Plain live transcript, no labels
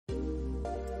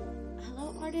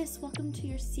artists, welcome to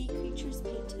your Sea Creatures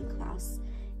painting class.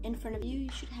 In front of you, you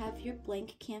should have your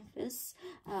blank canvas,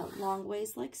 long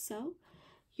ways like so,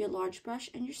 your large brush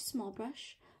and your small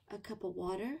brush, a cup of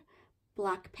water,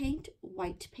 black paint,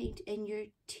 white paint, and your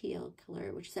teal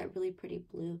color, which is that really pretty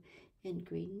blue and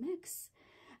green mix.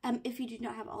 If you do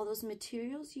not have all those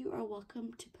materials, you are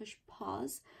welcome to push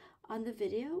pause on the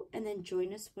video and then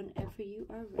join us whenever you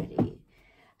are ready.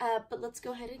 But let's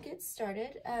go ahead and get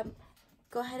started.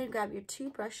 Go ahead and grab your two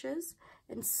brushes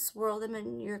and swirl them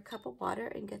in your cup of water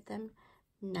and get them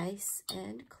nice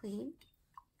and clean.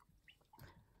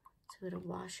 So we're going to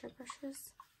wash our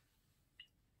brushes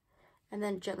and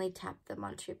then gently tap them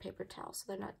onto your paper towel so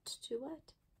they're not too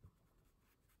wet.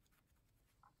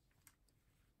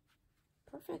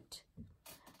 Perfect.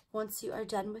 Once you are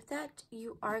done with that,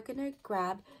 you are going to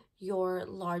grab your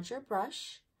larger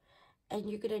brush and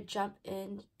you're going to jump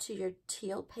into your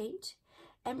teal paint.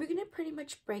 And we're going to pretty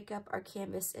much break up our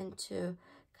canvas into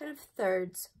kind of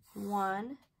thirds,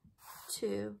 1,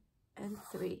 2, and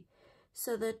 3.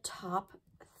 So the top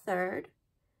third,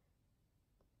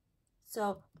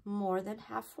 so more than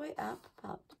halfway up,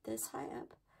 about this high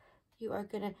up, you are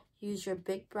going to use your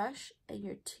big brush and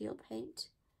your teal paint.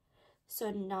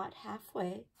 So not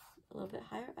halfway, a little bit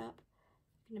higher up.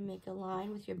 You're going to make a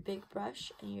line with your big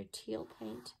brush and your teal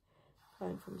paint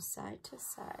going from side to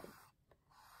side.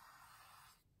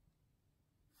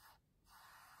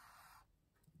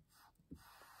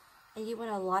 And you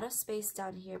want a lot of space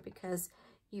down here because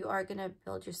you are going to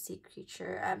build your sea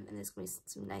creature, and there's going to be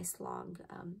some nice long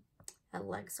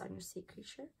legs on your sea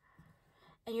creature.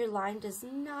 And your line does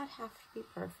not have to be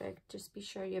perfect. Just be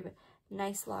sure you have a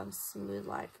nice long smooth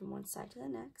line from one side to the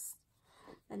next.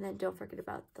 And then don't forget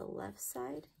about the left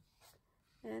side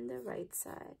and the right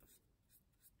side,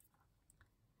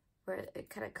 where it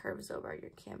kind of curves over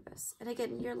your canvas. And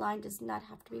again, your line does not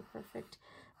have to be perfect.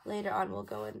 Later on, we'll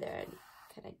go in there and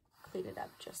kind of clean it up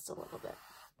just a little bit.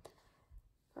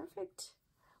 Perfect.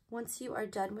 Once you are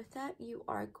done with that, you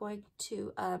are going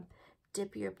to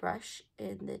dip your brush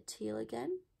in the teal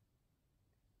again.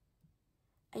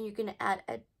 And you're going to add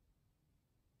a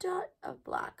dot of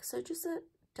black. So just a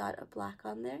dot of black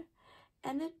on there.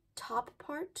 And the top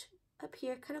part up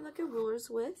here, kind of like a ruler's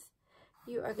width,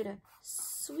 you are going to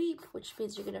sweep, which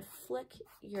means you're going to flick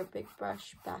your big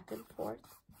brush back and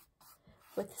forth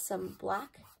with some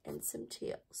black and some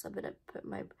teal. So I'm going to put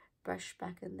my brush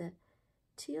back in the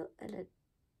teal and a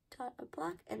dot of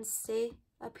black and stay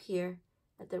up here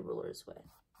at the ruler's width.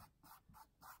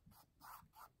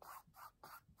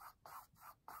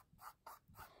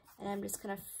 And I'm just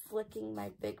kind of flicking my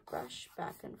big brush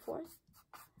back and forth.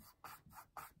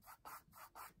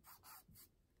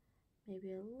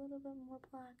 Maybe a little bit more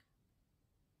black.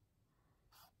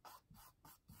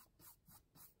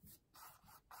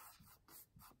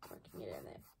 Working it in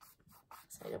there.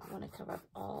 So I don't want to cover up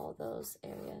all those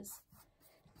areas.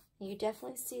 And you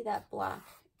definitely see that black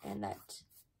and that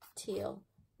teal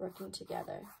working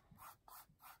together.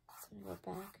 So I'm going to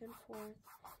go back and forth.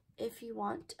 If you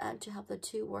want to help the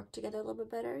two work together a little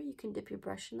bit better, you can dip your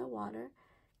brush in the water,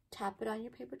 tap it on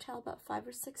your paper towel about 5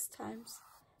 or 6 times,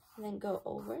 and then go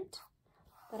over it.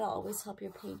 That'll always help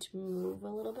your paint move a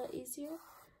little bit easier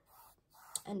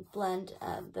and blend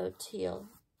the teal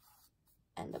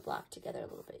and the black together a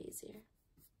little bit easier.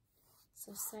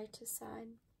 So side to side,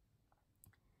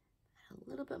 a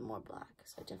little bit more black.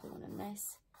 So I definitely want a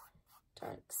nice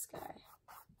dark sky.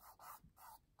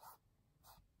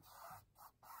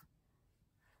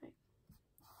 Right.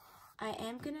 I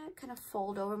am gonna kind of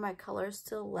fold over my colors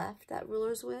to the left, that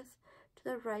ruler's width, to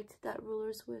the right, that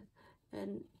ruler's width,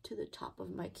 and to the top of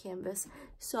my canvas.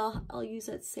 So I'll use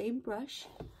that same brush.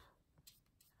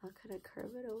 I'll kind of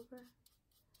curve it over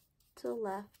to the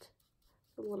left,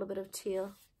 a little bit of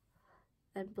teal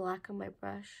and black on my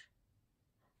brush.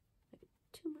 Maybe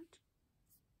too much.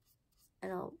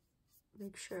 And I'll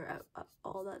make sure I have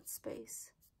all that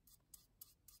space.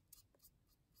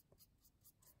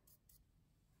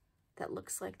 That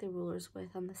looks like the ruler's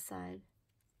width on the side.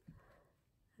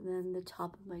 And then the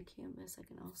top of my canvas I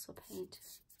can also paint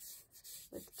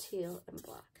with teal and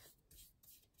black.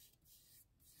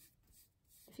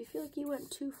 If you feel like you went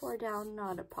too far down,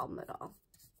 not a problem at all.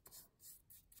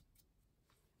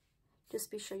 Just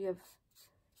be sure you have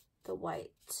the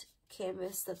white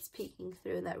canvas that's peeking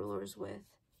through and that ruler's width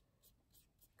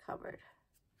covered.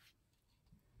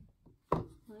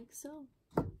 Like so.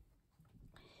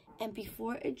 And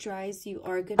before it dries, you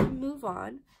are going to move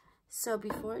on. So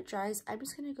before it dries, I'm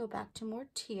just going to go back to more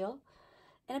teal.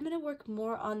 And I'm going to work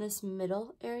more on this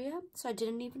middle area. So I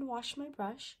didn't even wash my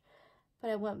brush,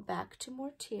 but I went back to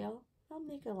more teal. I'll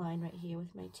make a line right here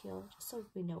with my teal, just so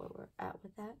we know where we're at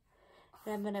with that.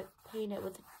 And I'm going to paint it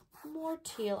with more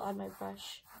teal on my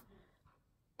brush.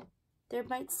 There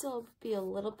might still be a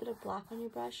little bit of black on your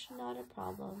brush, not a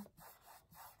problem.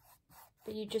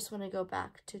 But you just want to go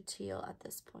back to teal at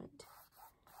this point.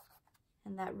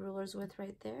 And that ruler's width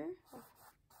right there,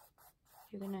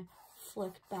 you're going to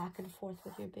flick back and forth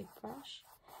with your big brush.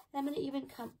 And I'm going to even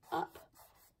come up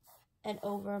and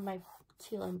over my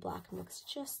teal and black mix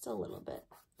just a little bit,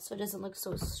 so it doesn't look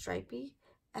so stripy.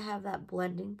 I have that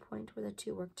blending point where the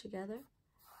two work together.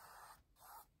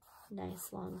 Nice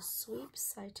long sweep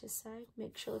side to side.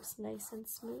 Make sure it looks nice and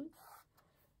smooth.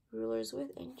 Ruler's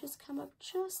width, and just come up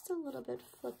just a little bit,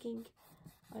 flicking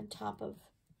on top of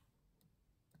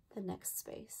the next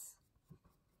space.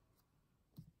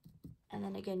 And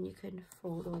then again, you can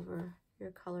fold over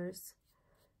your colors,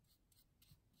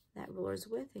 that ruler's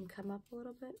width, and come up a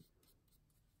little bit.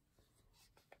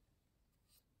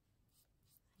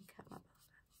 And come up a little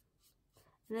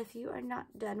bit. And if you are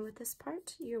not done with this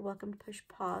part, you're welcome to push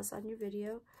pause on your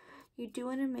video. You do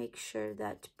want to make sure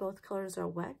that both colors are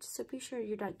wet, so be sure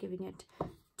you're not giving it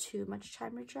too much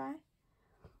time to dry.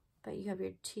 But you have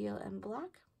your teal and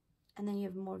black, and then you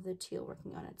have more of the teal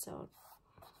working on its own.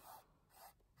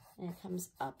 And it comes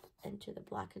up into the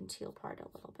black and teal part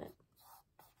a little bit.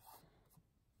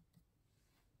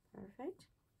 Perfect.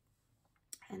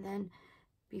 And then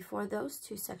before those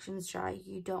two sections dry,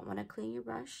 you don't want to clean your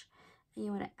brush, and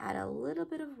you want to add a little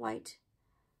bit of white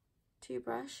to your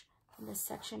brush in this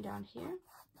section down here,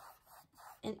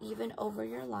 and even over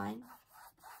your line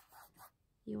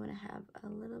you want to have a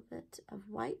little bit of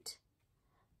white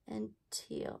and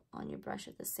teal on your brush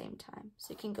at the same time, so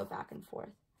you can go back and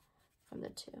forth from the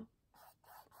two.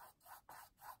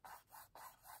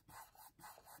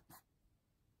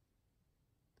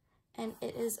 And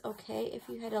it is okay if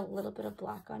you had a little bit of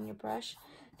black on your brush.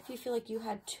 If you feel like you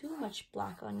had too much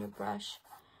black on your brush,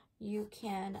 you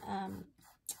can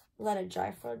let it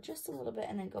dry for just a little bit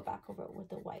and then go back over it with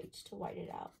the white to white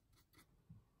it out.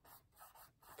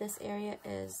 This area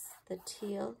is the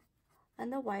teal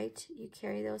and the white. You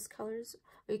carry those colors,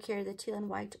 or you carry the teal and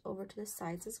white over to the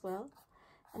sides as well.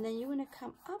 And then you want to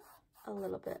come up a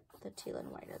little bit with the teal and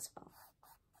white as well.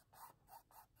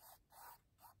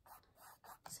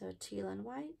 So teal and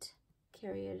white,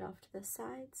 carry it off to the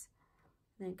sides,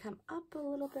 and then come up a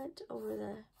little bit over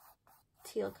the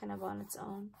teal kind of on its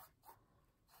own.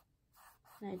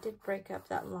 And I did break up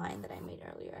that line that I made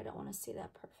earlier. I don't want to see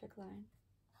that perfect line.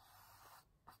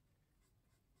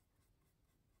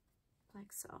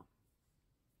 Like so.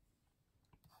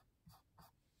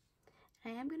 I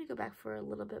am going to go back for a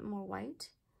little bit more white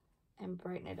and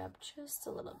brighten it up just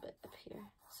a little bit up here.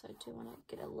 So I do want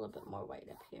to get a little bit more white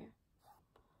up here.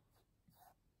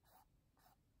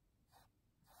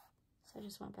 So I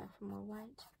just went back for more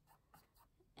white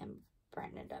and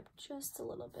brighten it up just a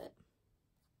little bit.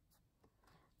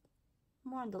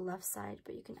 More on the left side,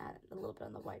 but you can add a little bit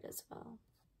on the white as well.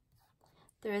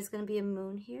 There is going to be a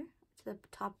moon here to the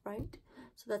top right,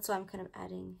 so that's why I'm kind of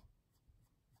adding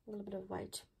a little bit of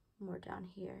white more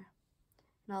down here.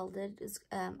 And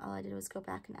all I did was go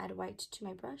back and add white to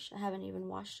my brush. I haven't even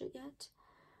washed it yet.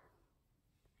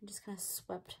 I just kind of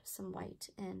swept some white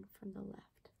in from the left.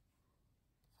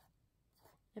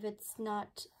 If it's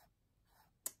not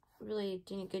really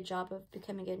doing a good job of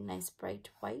becoming a nice bright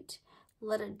white,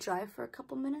 let it dry for a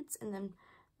couple minutes, and then,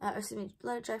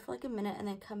 let it dry for like a minute, and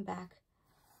then come back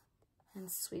and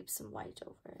sweep some white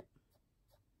over it,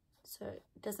 so it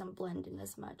doesn't blend in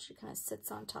as much. It kind of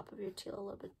sits on top of your teal a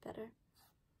little bit better.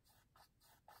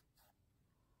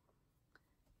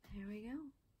 There we go.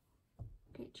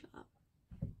 Great job.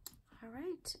 All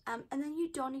right, and then you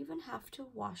don't even have to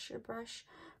wash your brush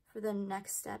for the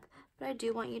next step, but I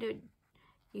do want you to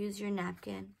use your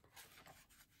napkin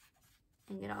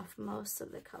and get off most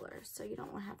of the color, so you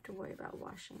don't have to worry about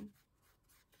washing.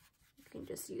 You can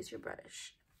just use your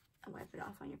brush and wipe it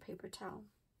off on your paper towel.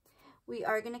 We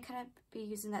are going to kind of be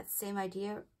using that same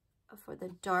idea for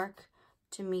the dark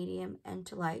to medium and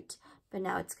to light, but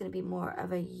now it's going to be more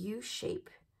of a U shape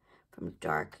from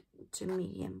dark to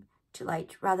medium to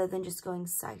light, rather than just going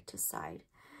side to side.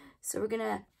 So we're going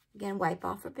to, again, wipe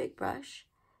off a big brush,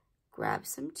 grab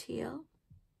some teal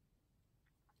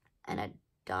and a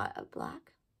dot of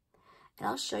black, and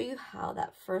I'll show you how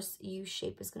that first U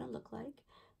shape is going to look like.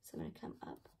 So I'm going to come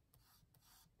up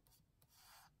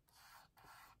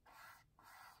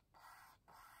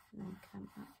and then come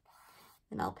up,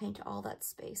 and I'll paint all that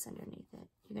space underneath it.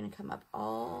 You're going to come up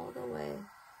all the way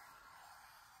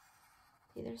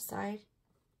either side,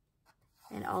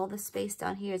 and all the space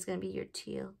down here is going to be your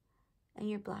teal and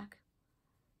your black.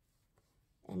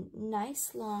 And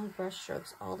nice long brush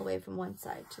strokes all the way from one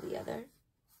side to the other.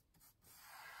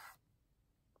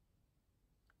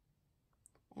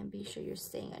 And be sure you're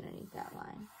staying underneath that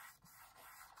line.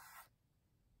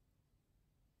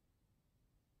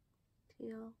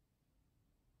 Teal,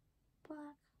 black.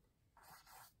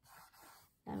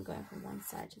 Now I'm going from one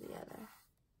side to the other.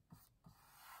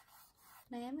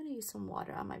 And I am going to use some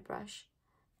water on my brush,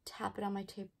 tap it on my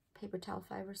paper towel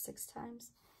 5 or 6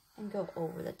 times, and go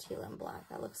over the teal and black.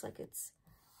 That looks like it's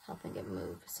helping it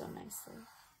move so nicely.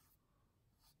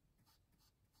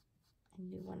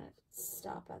 And you want to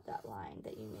stop at that line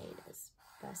that you made as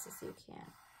best as you can.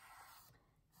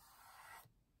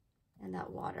 And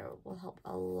that water will help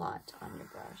a lot on your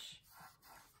brush.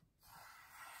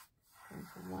 Going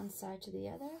from one side to the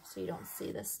other so you don't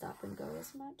see the stop and go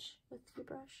as much with your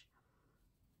brush.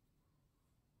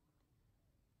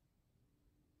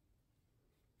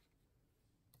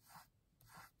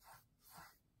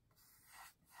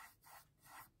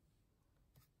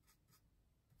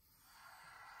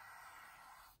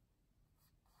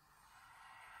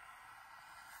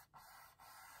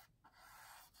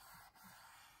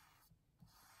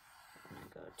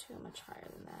 Too much higher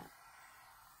than that,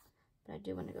 but I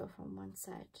do want to go from one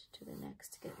side to the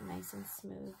next to get it nice and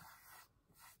smooth.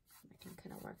 I can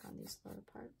kind of work on these lower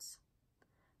parts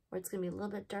where it's going to be a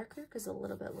little bit darker because a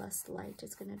little bit less light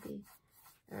is going to be,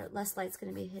 or less light's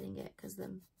going to be hitting it because the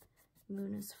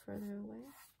moon is further away.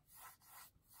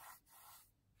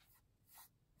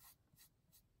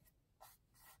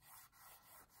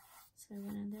 So I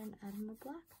went in there and added my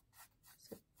black.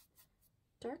 So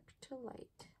dark to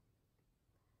light.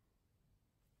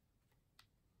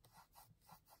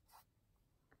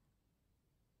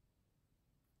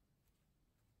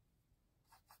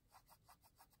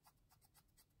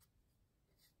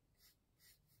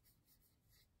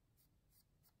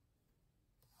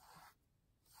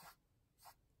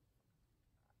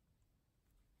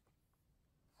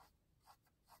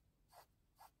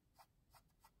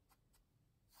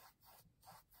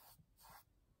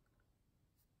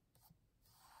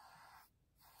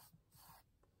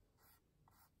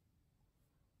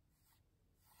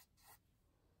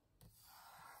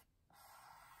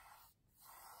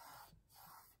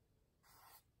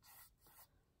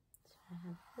 I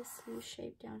have this U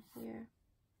shape down here,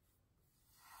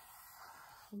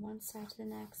 from one side to the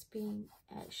next, being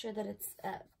sure that it's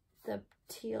the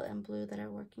teal and blue that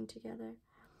are working together.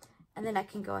 And then I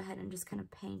can go ahead and just kind of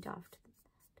paint off to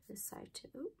this side too.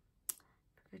 Ooh,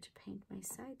 forgot to paint my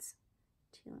sides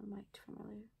teal and white from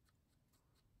earlier.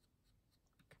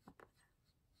 Come up with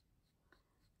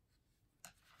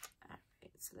that. All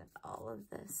right, so then all of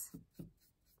this.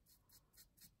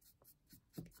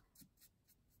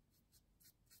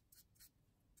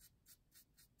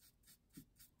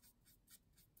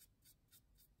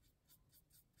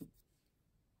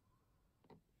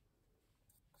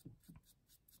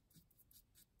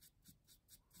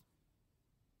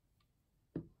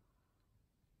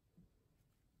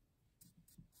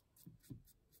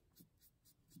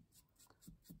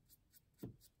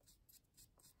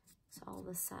 All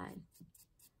the side.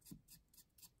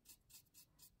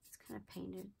 It's kind of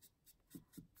painted.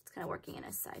 It's kind of working in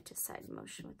a side to side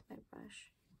motion with my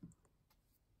brush.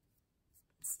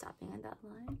 Stopping at that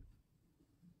line.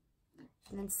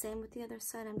 And then same with the other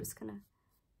side. I'm just gonna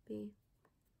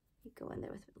go in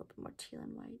there with a little bit more teal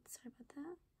and white. Sorry about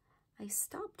that. I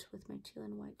stopped with my teal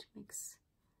and white mix.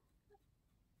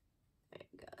 There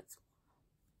you go.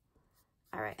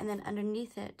 All right, and then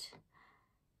underneath it,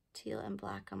 teal and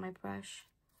black on my brush,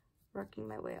 working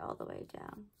my way all the way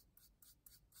down.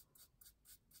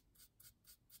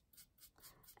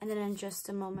 And then in just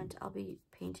a moment, I'll be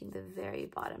painting the very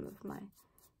bottom of my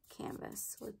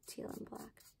canvas with teal and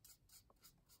black.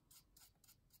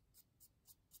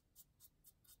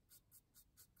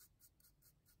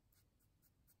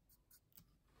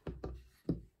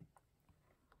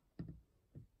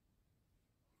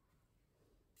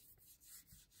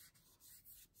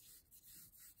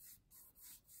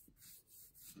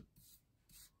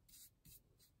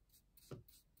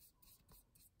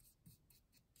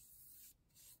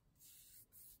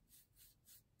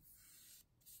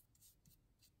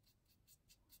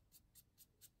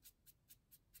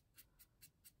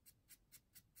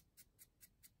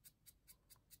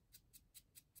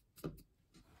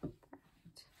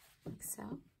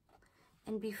 So,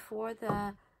 and before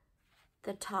the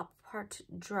top part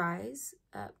dries,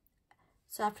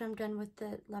 so after I'm done with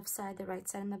the left side, the right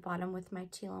side, and the bottom with my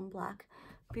teal and black,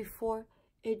 before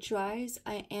it dries,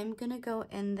 I am gonna go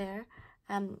in there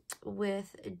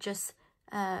with just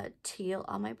teal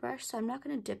on my brush. So I'm not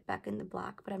gonna dip back in the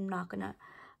black, but I'm not gonna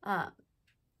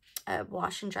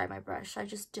wash and dry my brush. So I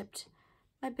just dipped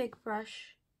my big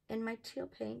brush in my teal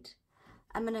paint.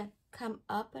 I'm gonna come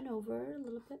up and over a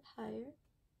little bit higher.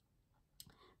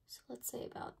 So let's say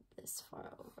about this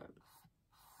far over.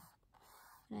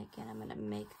 And again, I'm gonna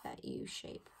make that U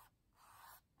shape.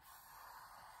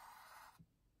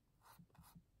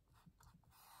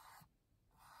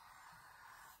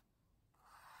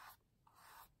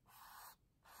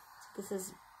 So this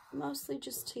is mostly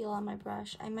just teal on my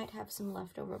brush. I might have some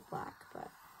leftover black, but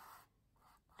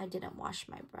I didn't wash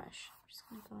my brush. I'm just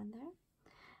gonna go in there.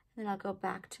 And then I'll go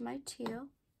back to my teal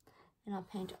and I'll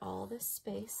paint all this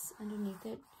space underneath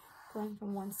it, going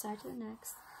from one side to the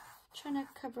next, trying to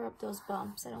cover up those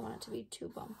bumps. I don't want it to be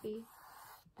too bumpy.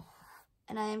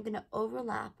 And I am gonna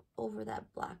overlap over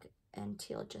that black and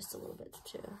teal just a little bit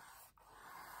too.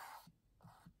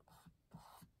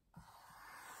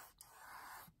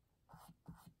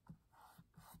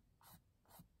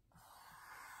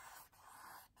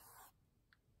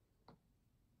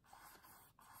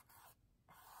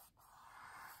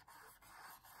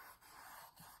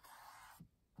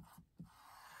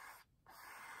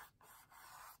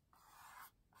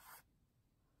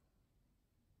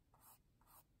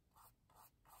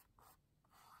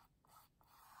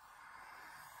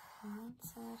 From one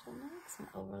side to the next and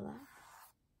overlap.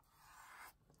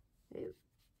 Ooh,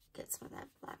 get some of that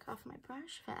black off my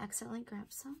brush. If I accidentally grab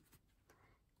some,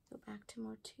 go back to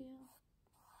more teal.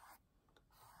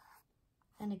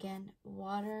 And again,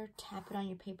 water, tap it on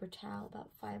your paper towel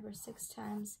about 5 or 6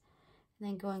 times, and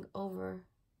then going over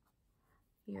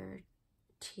your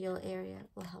teal area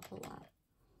will help a lot.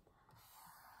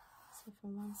 So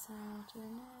from one side to the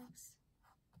next,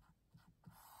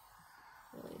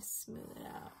 really smooth it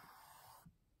out.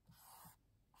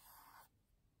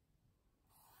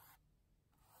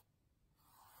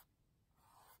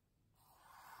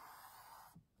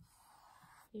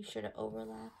 Be sure to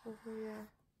overlap over your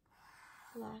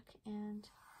black and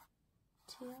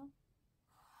teal.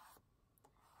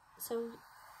 So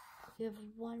we have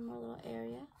one more little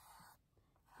area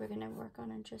we're going to work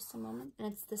on in just a moment,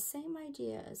 and it's the same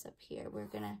idea as up here. We're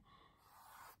going to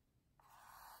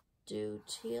do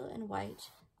teal and white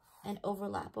and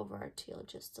overlap over our teal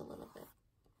just a little bit.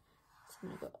 So I'm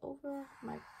going to go over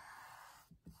my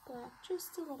black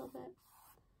just a little bit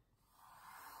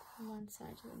from one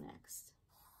side to the next.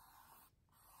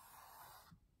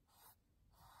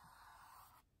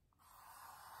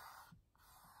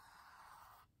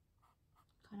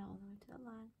 Kind of all the way to the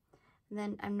line. And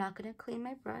then I'm not going to clean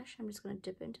my brush. I'm just going to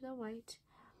dip into the white.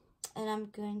 And I'm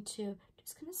going to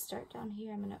start down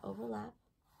here. I'm going to overlap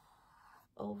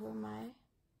over my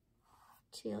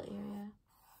teal area.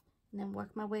 And then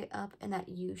work my way up in that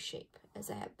U shape as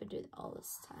I have been doing all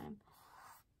this time.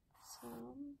 So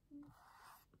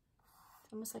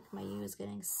it's almost like my U is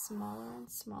getting smaller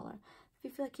and smaller. If you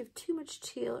feel like you have too much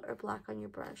teal or black on your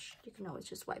brush, you can always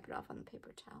just wipe it off on the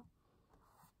paper towel.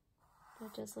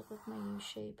 It does look like my U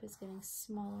shape is getting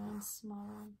smaller and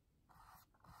smaller.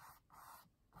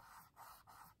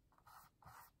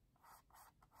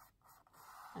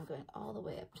 I'm going all the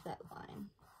way up to that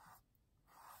line.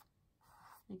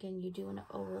 Again, you do want to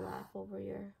overlap over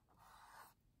your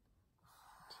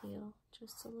teal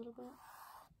just a little bit.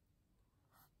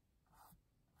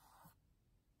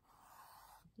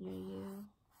 Your U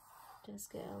does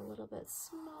get a little bit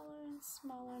smaller and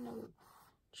smaller, and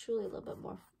truly a little bit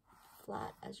more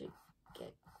flat as you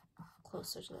get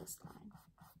closer to this line.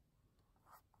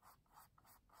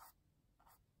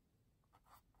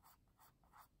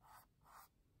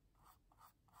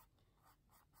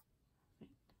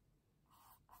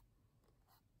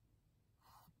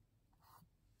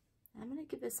 I'm going to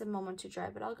give this a moment to dry,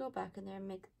 but I'll go back in there and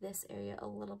make this area a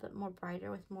little bit more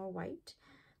brighter with more white,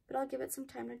 but I'll give it some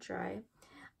time to dry.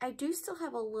 I do still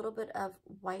have a little bit of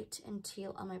white and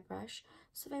teal on my brush,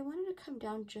 so if I wanted to come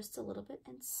down just a little bit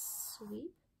and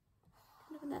sweep,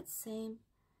 kind of in that same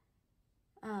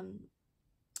kind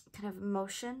of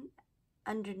motion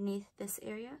underneath this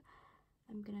area,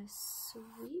 I'm gonna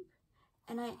sweep,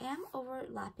 and I am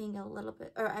overlapping a little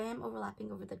bit, or I am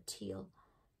overlapping over the teal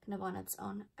kind of on its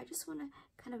own. I just want to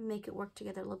kind of make it work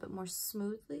together a little bit more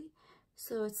smoothly.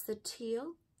 So it's the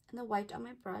teal and the white on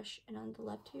my brush, and on the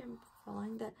left here I'm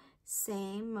following that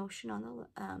same motion on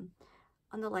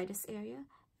the lightest area,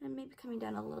 and maybe coming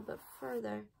down a little bit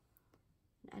further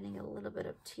and adding a little bit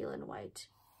of teal and white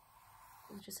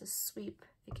with just a sweep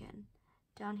again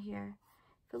down here.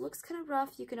 If it looks kind of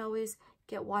rough, you can always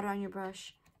get water on your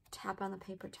brush, tap on the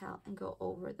paper towel, and go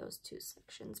over those two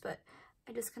sections. But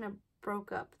I just kind of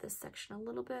broke up this section a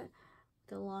little bit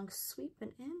with a long sweep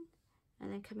and in,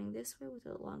 and then coming this way with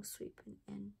a long sweep and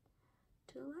in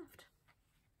to the left.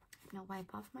 Now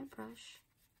wipe off my brush.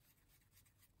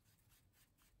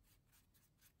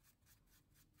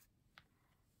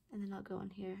 And then I'll go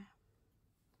in here,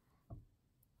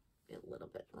 be a little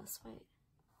bit less white.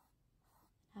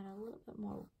 Add a little bit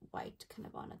more white kind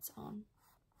of on its own.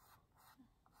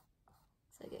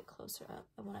 As I get closer up,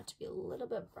 I want it to be a little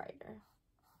bit brighter.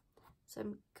 So I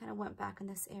kind of went back in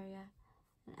this area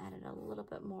and added a little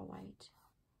bit more white,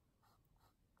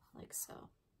 like so.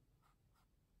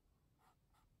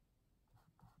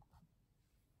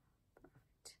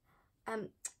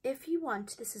 Perfect. If you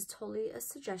want, this is totally a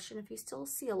suggestion, if you still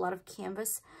see a lot of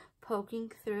canvas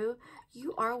poking through,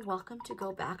 you are welcome to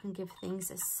go back and give things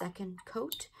a second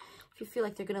coat. If you feel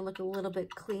like they're going to look a little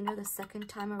bit cleaner the second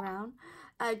time around,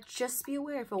 just be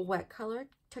aware if a wet color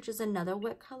touches another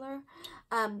wet color,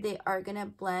 they are going to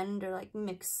blend or like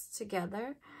mix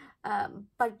together.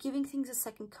 But giving things a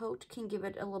second coat can give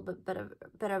it a little bit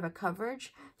better of a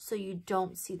coverage, so you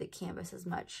don't see the canvas as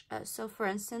much. So for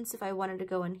instance, if I wanted to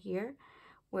go in here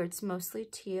where it's mostly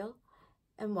teal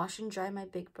and wash and dry my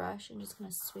big brush, and just gonna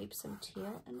sweep some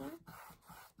teal in there.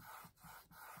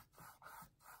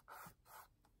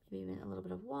 Maybe even a little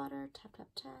bit of water, tap, tap,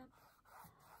 tap.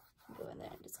 Go in there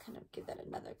and just kind of give that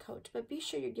another coat. But be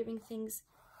sure you're giving things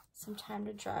some time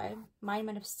to dry. Mine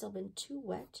might have still been too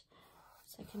wet,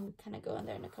 so I can kind of go in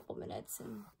there in a couple minutes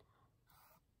and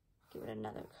give it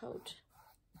another coat.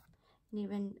 And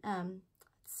even, let's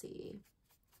see.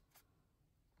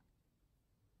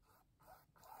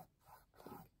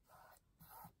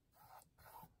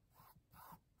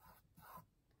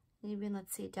 And even,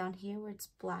 let's see, down here where it's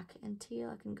black and teal,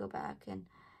 I can go back and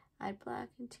add black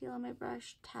and teal on my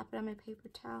brush, tap it on my paper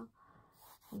towel,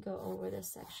 and go over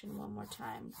this section one more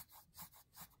time.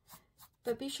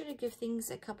 But be sure to give things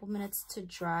a couple minutes to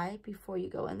dry before you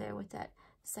go in there with that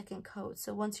second coat.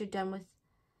 So once you're done with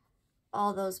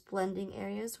all those blending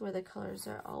areas where the colors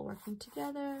are all working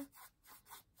together,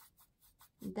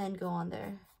 then go on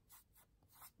there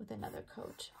with another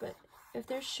coat. But if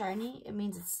they're shiny, it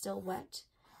means it's still wet.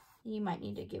 You might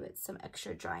need to give it some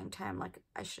extra drying time, like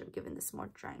I should have given this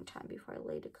more drying time before I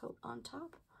laid a coat on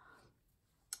top.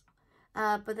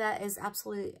 But that is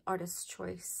absolutely artist's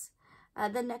choice.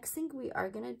 The next thing we are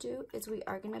going to do is we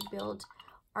are going to build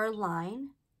our line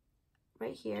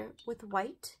right here with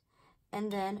white,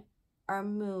 and then our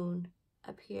moon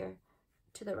up here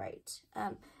to the right.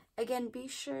 Again, be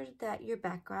sure that your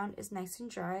background is nice and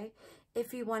dry.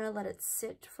 If you want to let it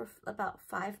sit for about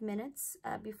 5 minutes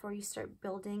before you start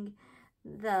building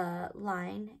the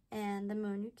line and the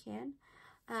moon, you can.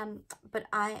 But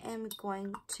I am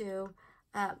going to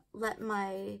let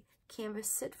my canvas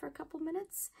sit for a couple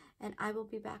minutes, and I will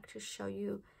be back to show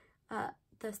you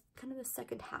the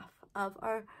second half of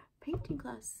our painting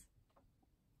class.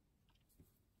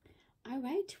 All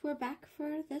right, we're back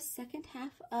for the second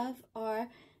half of our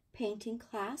painting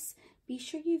class. Be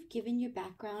sure you've given your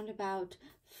background about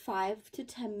 5 to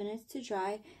 10 minutes to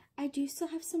dry. I do still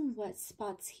have some wet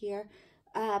spots here,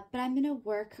 but I'm going to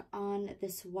work on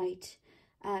this white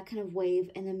kind of wave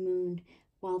and the moon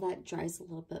while that dries a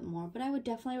little bit more. But I would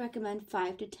definitely recommend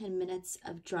 5 to 10 minutes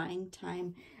of drying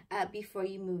time before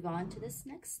you move on to this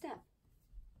next step.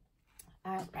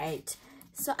 All right,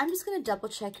 so I'm just going to double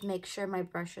check, make sure my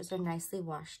brushes are nicely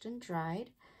washed and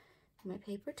dried. My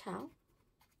paper towel.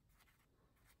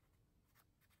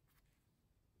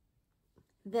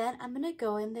 Then I'm going to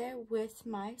go in there with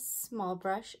my small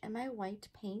brush and my white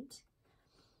paint,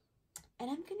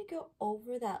 and I'm going to go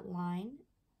over that line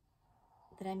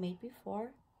that I made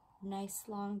before. Nice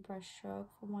long brush stroke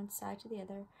from one side to the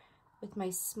other with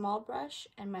my small brush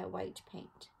and my white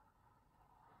paint.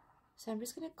 So I'm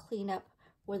just going to clean up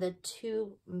where the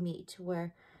two meet,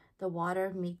 where the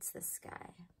water meets the sky.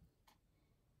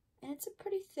 And it's a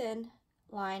pretty thin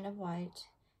line of white.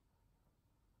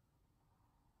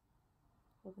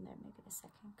 Over there, make it a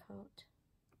second coat.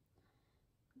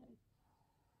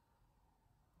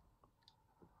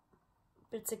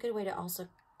 But it's a good way to also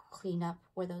clean up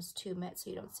where those two met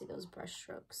so you don't see those brush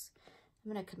strokes.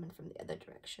 I'm going to come in from the other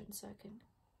direction so I can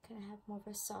kind of have more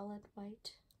of a solid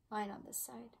white line on this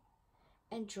side.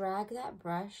 And drag that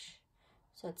brush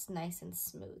so it's nice and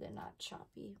smooth and not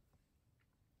choppy.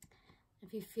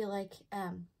 If you feel like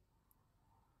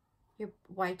your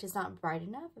white is not bright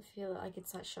enough, I feel like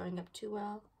it's not showing up too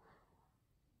well,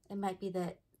 it might be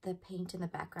that the paint in the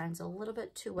background is a little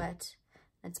bit too wet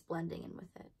and it's blending in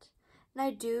with it. And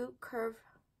I do curve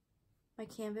my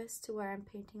canvas to where I'm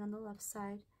painting on the left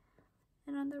side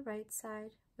and on the right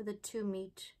side where the two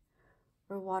meet,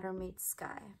 where water meets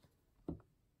sky.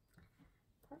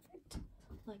 Perfect,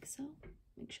 like so.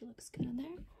 Make sure it looks good in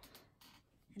there.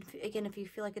 And again, if you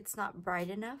feel like it's not bright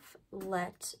enough,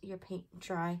 let your paint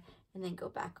dry and then go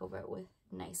back over it with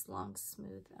a nice long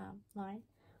smooth line.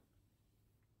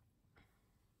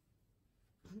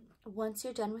 Once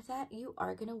you're done with that, you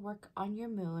are going to work on your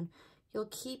moon. You'll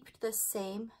keep the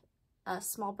same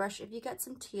small brush. If you got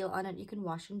some teal on it, you can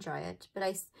wash and dry it, but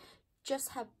I just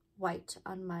have white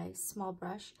on my small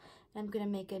brush, and I'm going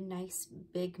to make a nice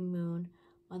big moon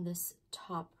on this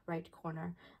top right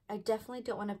corner. I definitely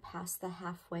don't want to pass the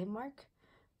halfway mark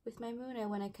with my moon. I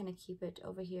want to kind of keep it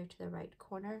over here to the right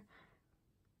corner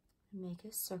and make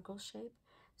a circle shape.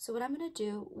 So what I'm going to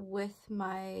do with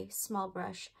my small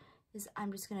brush is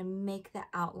I'm just going to make the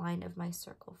outline of my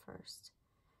circle first.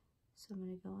 So I'm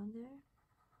going to go in there.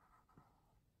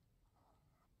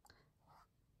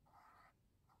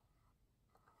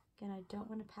 Again, I don't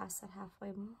want to pass that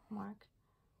halfway mark.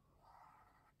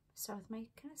 Start with my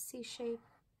kind of C shape,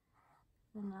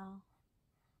 and I'll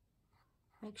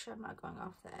make sure I'm not going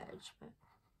off the edge, but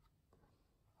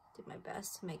do my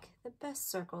best to make the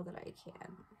best circle that I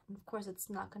can. And of course,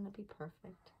 it's not going to be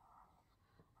perfect,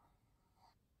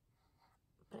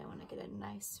 but I want to get a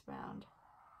nice round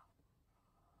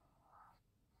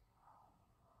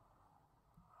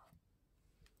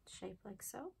shape like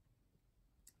so.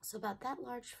 So about that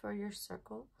large for your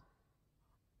circle.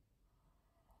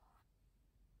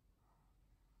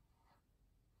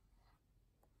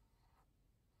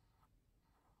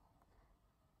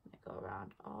 Go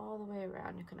around all the way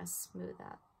around. You're going to smooth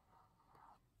that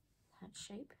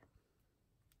shape,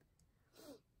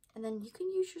 and then you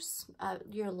can use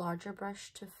your larger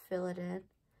brush to fill it in.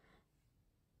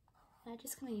 And I'm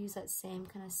just going to use that same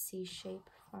kind of C shape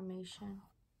formation.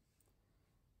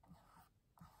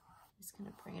 Just going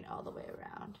to bring it all the way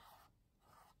around.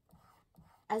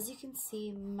 As you can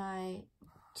see, my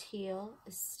teal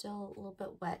is still a little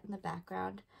bit wet in the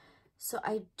background. So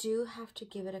I do have to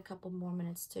give it a couple more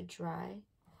minutes to dry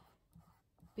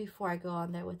before I go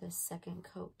on there with a second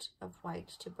coat of white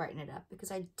to brighten it up,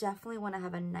 because I definitely want to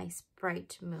have a nice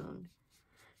bright moon.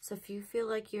 So if you feel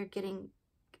like you're getting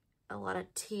a lot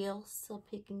of teal still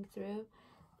peeking through,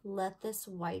 let this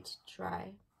white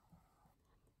dry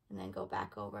and then go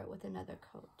back over it with another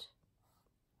coat.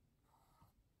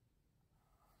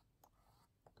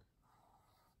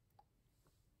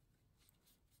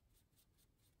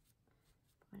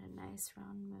 And a nice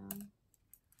round moon.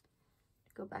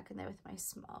 Go back in there with my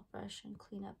small brush and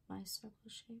clean up my circle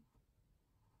shape.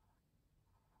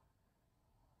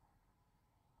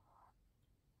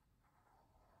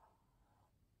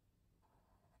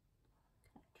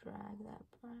 Kind of drag that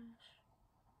brush.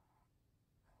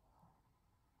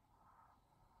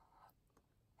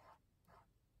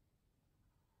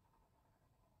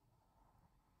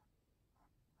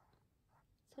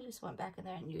 So I just went back in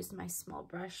there and used my small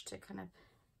brush to kind of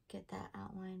get that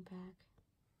outline back.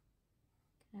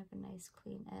 Kind of a nice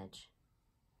clean edge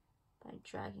by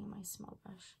dragging my small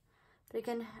brush. But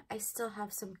again, I still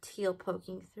have some teal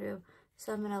poking through,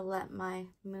 so I'm going to let my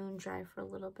moon dry for a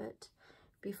little bit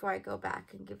before I go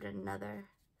back and give it another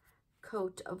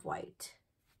coat of white.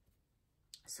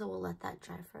 So we'll let that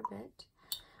dry for a bit.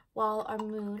 While our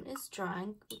moon is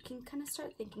drying, we can kind of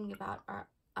start thinking about our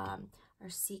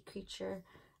sea creature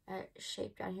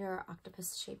shape down here, our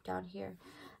octopus shape down here.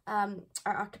 Our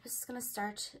octopus is going to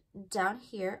start down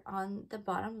here on the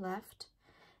bottom left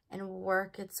and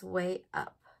work its way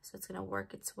up. So it's going to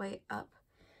work its way up.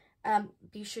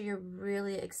 Be sure you're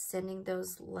really extending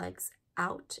those legs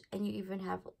out, and you even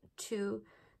have two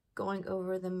going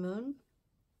over the moon.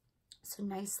 So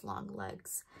nice long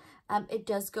legs. It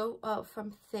does go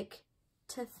from thick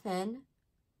to thin.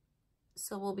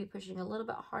 So we'll be pushing a little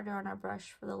bit harder on our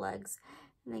brush for the legs,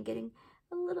 and then getting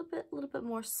a little bit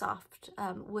more soft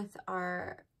with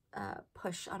our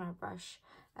push on our brush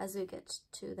as we get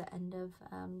to the end of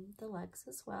the legs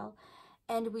as well.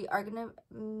 And we are gonna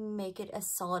make it a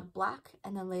solid black,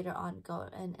 and then later on go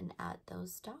in and add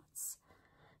those dots.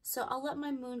 So I'll let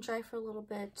my moon dry for a little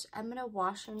bit. I'm gonna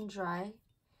wash and dry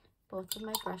both of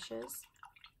my brushes.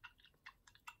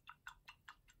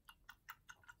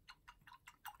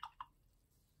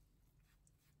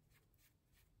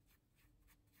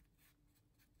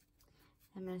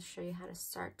 I'm going to show you how to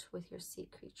start with your sea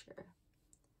creature.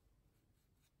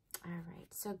 All right,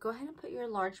 so go ahead and put your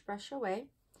large brush away.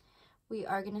 We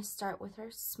are going to start with our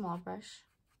small brush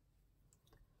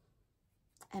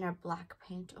and our black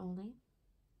paint only.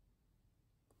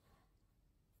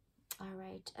 All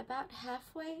right, about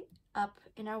halfway up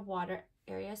in our water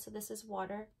area, so this is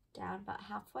water down, about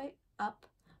halfway up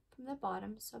from the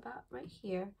bottom, so about right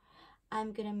here,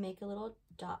 I'm going to make a little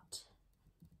dot.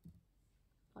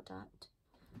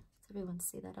 Does everyone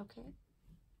see that okay?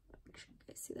 Make sure you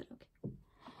guys see that okay.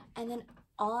 And then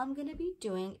all I'm gonna be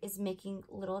doing is making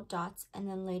little dots, and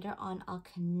then later on I'll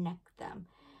connect them.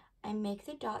 I make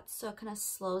the dots so it kind of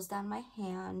slows down my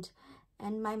hand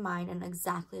and my mind and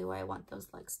exactly where I want those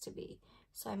legs to be.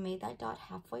 So I made that dot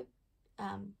halfway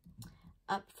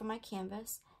up from my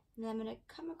canvas, and then I'm going to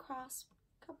come across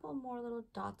a couple more little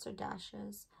dots or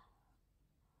dashes,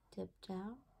 dip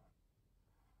down,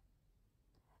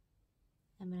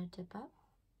 I'm going to dip up,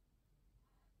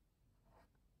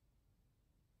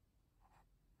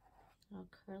 little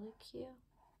curly Q,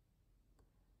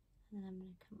 and then I'm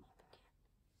going to come up again.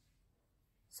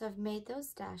 So I've made those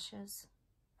dashes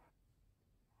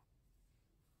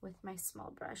with my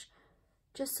small brush,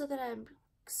 just so that I'm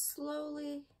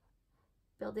slowly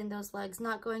building those legs,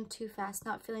 not going too fast,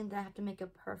 not feeling that I have to make a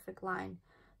perfect line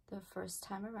the first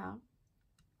time around.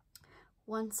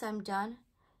 Once I'm done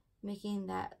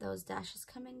making those dashes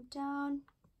coming down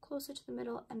closer to the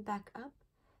middle and back up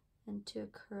into a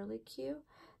curly Q,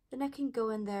 then I can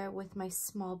go in there with my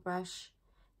small brush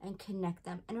and connect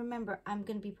them. And remember, I'm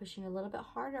going to be pushing a little bit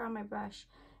harder on my brush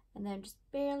and then just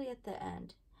barely at the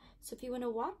end. So if you want to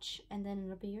watch, and then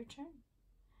it'll be your turn.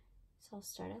 So I'll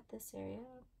start at this area,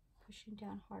 pushing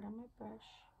down hard on my brush.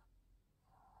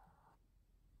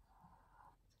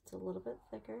 It's a little bit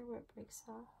thicker where it breaks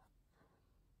off.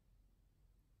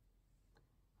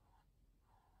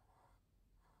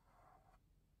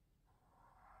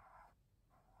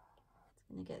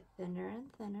 It's going to get thinner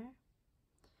and thinner.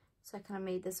 So I kind of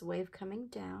made this wave coming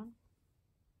down.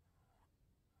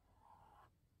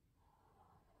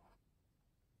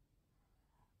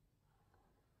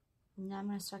 Now I'm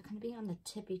going to start kind of being on the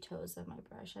tippy toes of my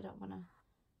brush. I don't want to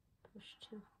push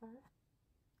too hard.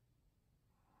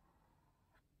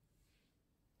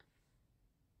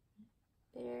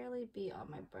 Barely be on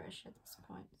my brush at this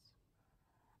point.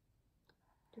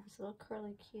 Do this little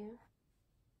curly Q.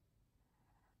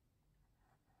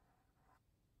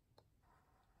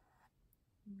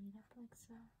 Meet up like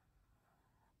so.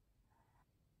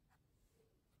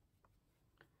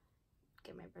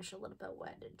 Get my brush a little bit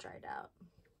wet and dried out.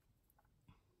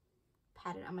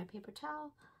 Pat it on my paper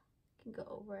towel. I can go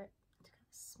over it to kind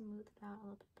of smooth it out a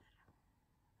little bit better.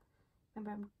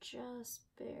 Remember, I'm just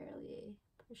barely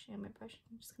pushing on my brush.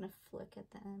 I'm just going to flick at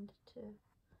the end too.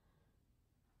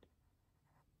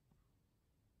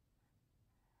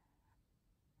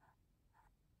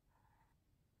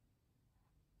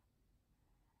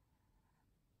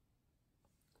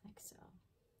 Like so.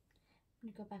 I'm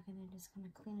going to go back and then just kind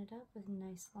of clean it up with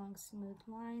nice long smooth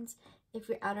lines. If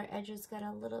your outer edges got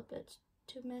a little bit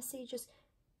too messy, just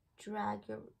drag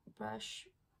your brush,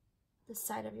 the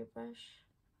side of your brush,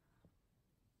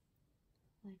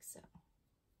 like so.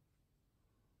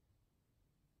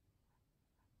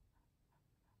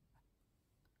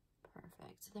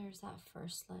 Perfect. So there's that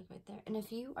first leg right there. And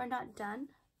if you are not done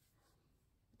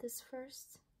with this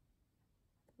first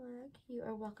leg, you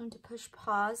are welcome to push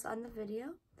pause on the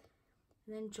video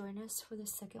and then join us for the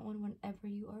second one whenever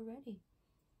you are ready.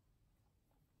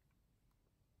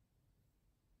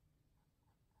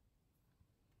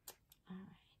 All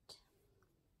right.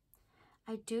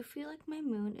 I do feel like my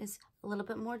moon is a little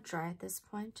bit more dry at this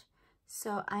point,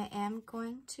 so I am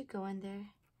going to go in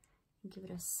there and give it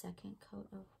a second coat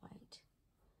of white.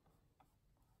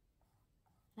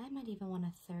 And I might even want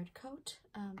a third coat.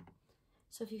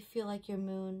 So if you feel like your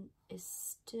moon is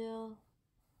still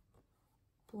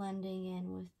blending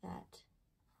in with that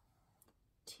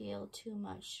teal too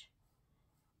much,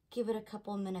 give it a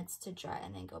couple minutes to dry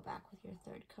and then go back with your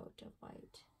third coat of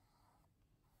white.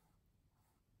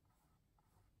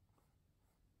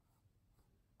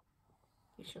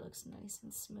 Make sure it looks nice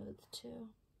and smooth too.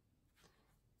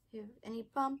 If you have any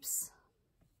bumps,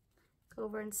 go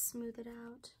over and smooth it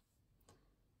out.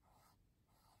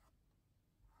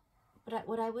 But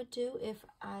what I would do if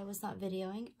I was not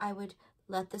videoing, I would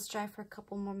let this dry for a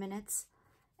couple more minutes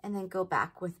and then go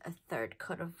back with a third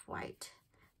coat of white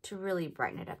to really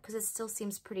brighten it up, because it still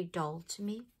seems pretty dull to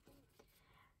me.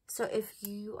 So if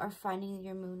you are finding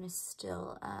your moon is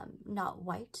still not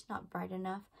white, not bright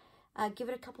enough, give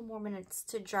it a couple more minutes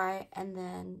to dry and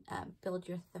then build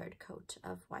your third coat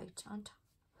of white on top.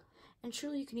 And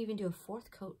surely you can even do a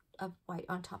fourth coat of white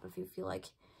on top if you feel like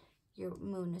your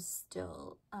moon is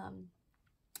still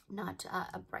not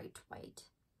a bright white.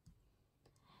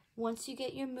 Once you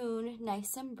get your moon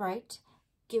nice and bright,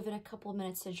 give it a couple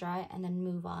minutes to dry and then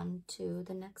move on to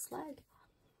the next leg.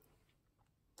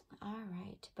 All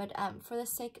right, but for the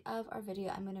sake of our video,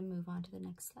 I'm going to move on to the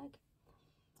next leg.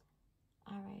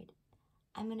 All right,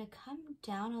 I'm going to come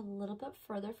down a little bit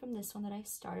further from this one that I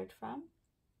started from.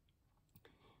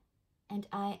 and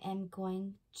I am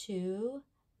going to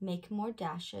make more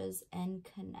dashes and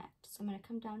connect. So I'm going to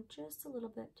come down just a little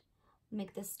bit,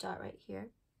 make this dot right here.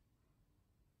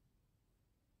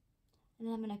 And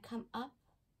then I'm going to come up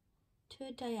to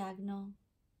a diagonal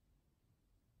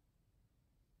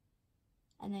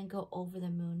and then go over the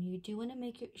moon. You do want to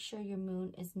make sure your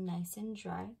moon is nice and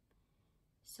dry.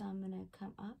 So I'm going to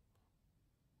come up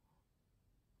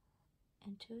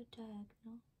into a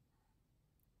diagonal.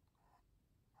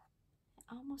 It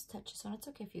almost touches one. It's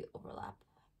okay if you overlap.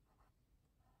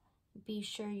 Be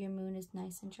sure your moon is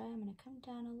nice and dry. I'm going to come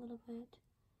down a little bit.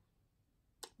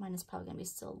 Mine is probably going to be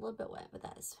still a little bit wet, but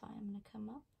that is fine. I'm going to come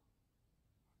up.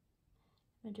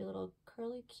 I'm going to do a little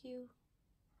curly Q.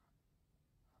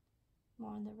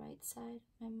 More on the right side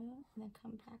of my moon, and then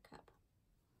come back up.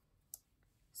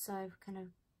 So I've kind of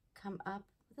come up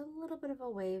with a little bit of a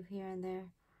wave here and there.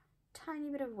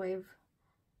 Tiny bit of wave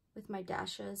with my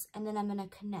dashes, and then I'm going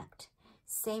to connect.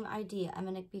 Same idea. I'm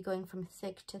going to be going from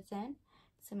thick to thin.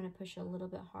 So I'm going to push a little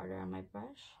bit harder on my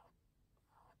brush.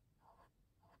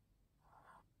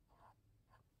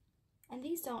 And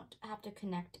these don't have to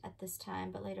connect at this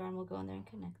time, but later on we'll go in there and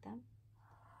connect them.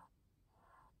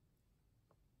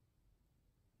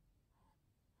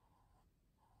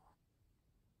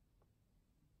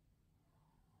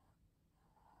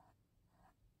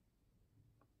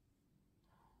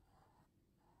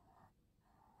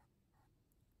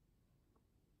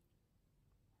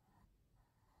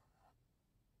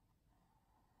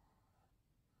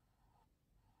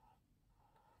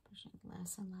 Pushing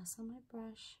less and less on my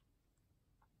brush.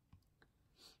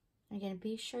 And again,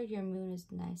 be sure your moon is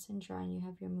nice and dry and you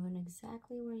have your moon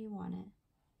exactly where you want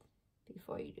it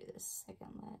before you do this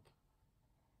second leg.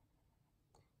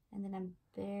 And then I'm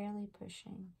barely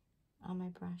pushing on my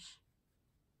brush.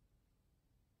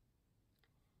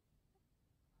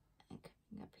 And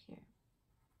coming up here.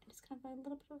 And just kind of a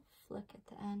little bit of flick at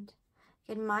the end.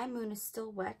 Again, my moon is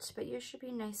still wet, but yours should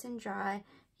be nice and dry.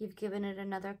 You've given it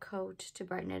another coat to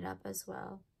brighten it up as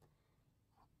well.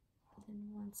 And then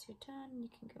once you're done, you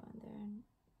can go in there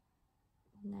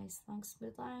and nice long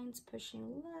smooth lines,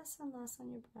 pushing less and less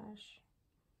on your brush.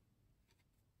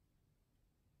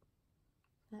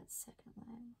 That second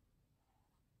line.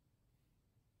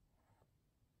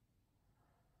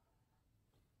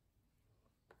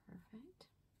 Perfect.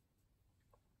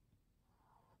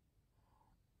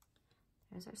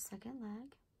 There's our second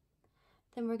leg.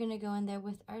 Then we're going to go in there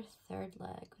with our third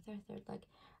leg.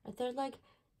 Our third leg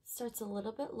starts a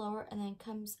little bit lower and then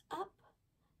comes up,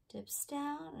 dips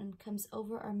down, and comes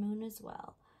over our moon as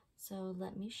well. So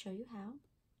let me show you how.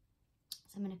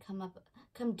 So I'm going to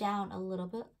come down a little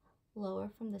bit lower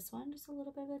from this one, just a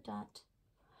little bit of a dot.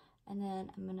 And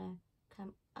then I'm going to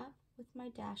come up with my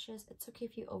dashes. It's okay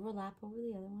if you overlap over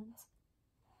the other ones.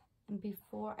 And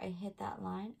before I hit that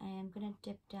line, I am going to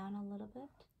dip down a little bit.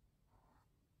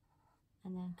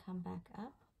 And then come back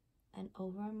up and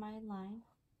over my line.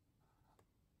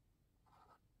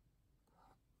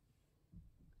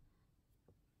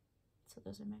 So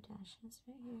those are my dashes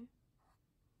right here.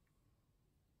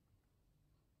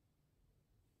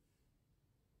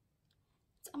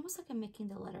 It's almost like I'm making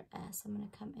the letter S. I'm going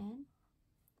to come in,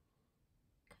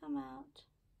 come out,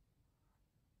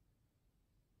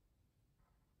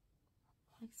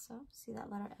 like so. See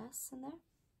that letter S in there?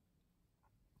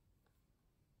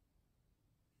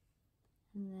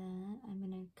 And then I'm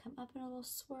going to come up in a little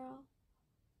swirl.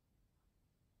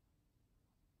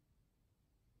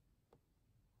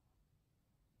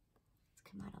 Let's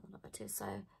come out a little bit too. So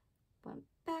I went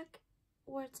back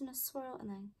where it's in a swirl and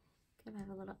then kind of have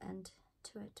a little end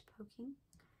to it poking.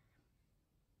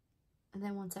 And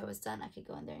then once I was done, I could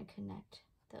go in there and connect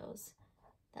those.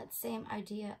 That same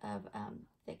idea of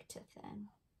thick to thin.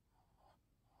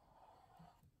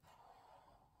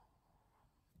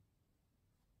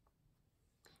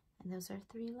 And those are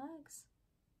 3 legs.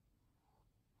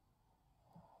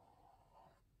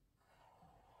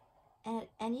 And at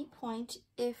any point,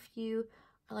 if you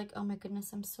are like, oh my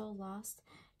goodness, I'm so lost,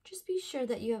 just be sure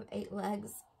that you have 8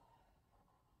 legs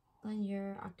on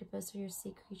your octopus or your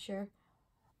sea creature.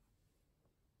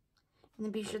 And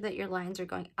then be sure that your lines are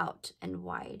going out and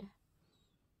wide.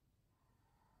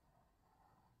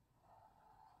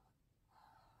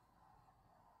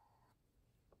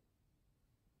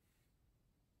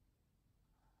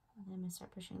 And then I'm going to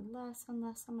start pushing less and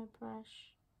less on my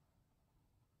brush.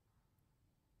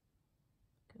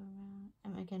 Go around.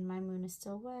 And again, my moon is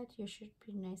still wet. Yours should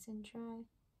be nice and dry.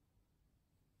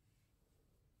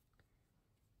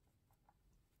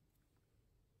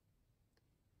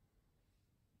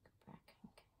 Go back.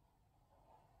 Okay.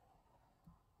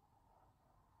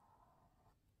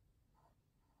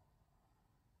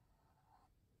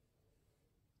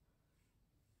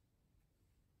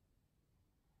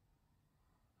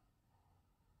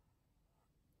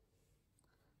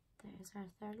 There's our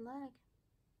third leg.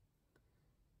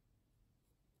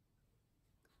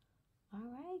 All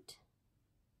right.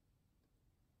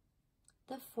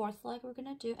 The fourth leg we're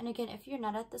gonna do, and again, if you're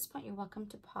not at this point, you're welcome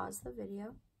to pause the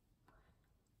video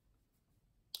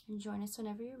and join us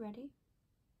whenever you're ready.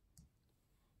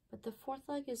 But the fourth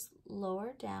leg is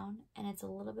lower down, and it's a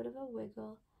little bit of a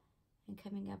wiggle and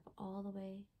coming up all the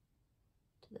way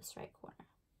to this right corner.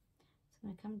 So I'm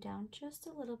gonna come down just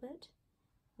a little bit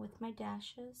with my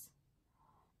dashes.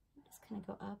 Just kind of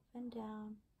go up and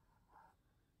down,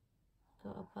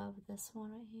 go above this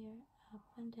one right here, up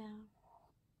and down,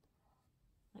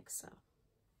 like so.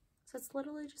 So it's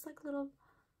literally just like little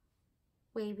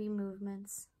wavy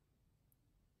movements,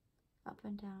 up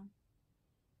and down.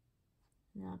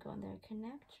 And then I'll go in there and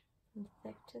connect from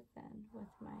thick to thin with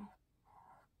my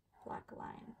black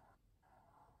line.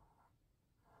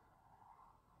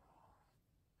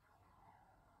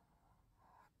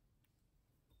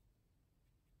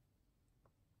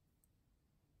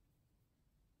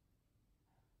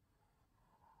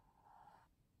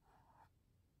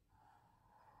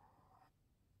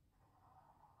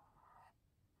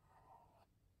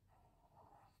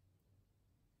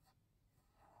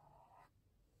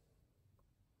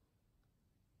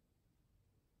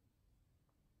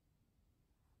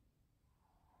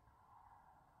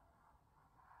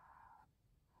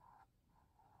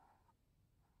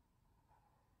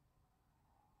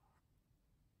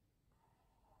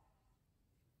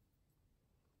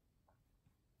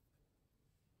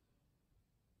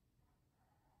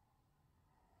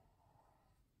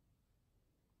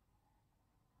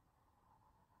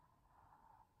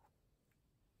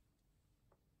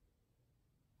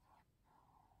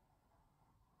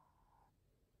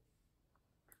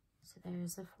 So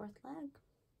there's the fourth leg.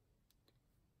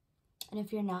 And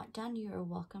if you're not done, you are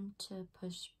welcome to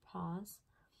push pause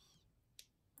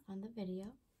on the video.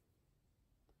 I'm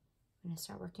going to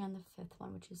start working on the fifth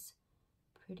one, which is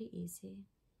pretty easy.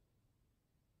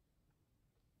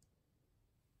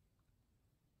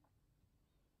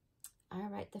 All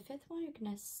right, the fifth one, you're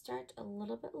going to start a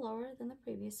little bit lower than the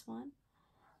previous one.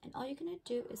 And all you're going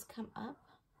to do is come up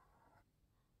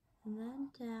and then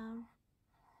down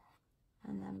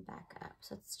and then back up.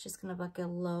 So it's just going to be like a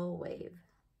low wave.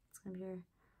 It's going to be your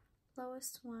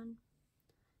lowest one.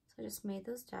 So I just made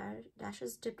those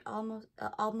dashes, dipped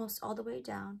almost all the way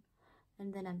down.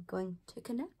 And then I'm going to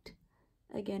connect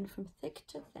again from thick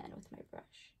to thin with my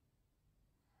brush.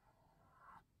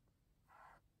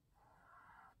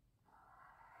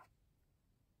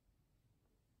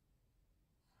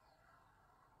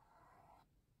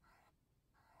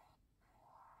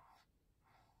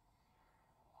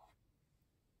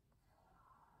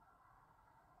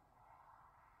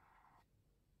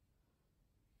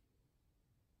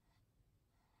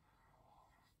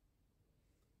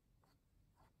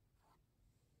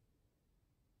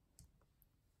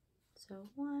 So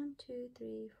 1, 2,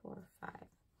 3, 4, 5.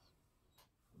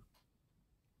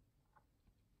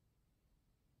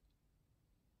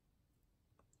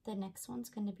 The next one's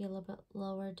going to be a little bit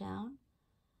lower down,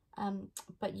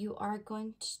 but you are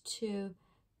going to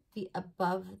be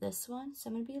above this one. So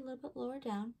I'm going to be a little bit lower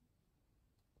down.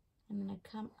 I'm going to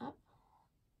come up,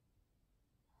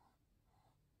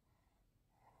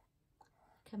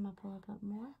 a little bit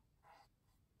more.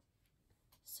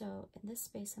 So in this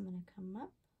space, I'm going to come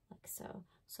up like so.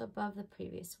 So above the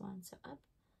previous one. So up,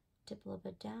 dip a little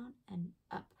bit down, and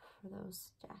up for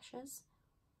those dashes.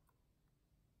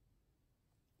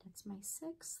 That's my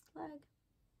sixth leg.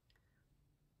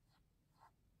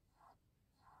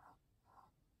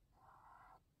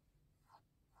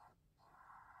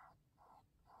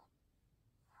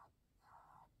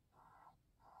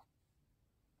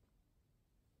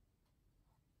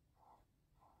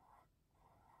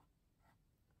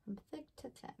 From thick to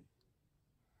thin.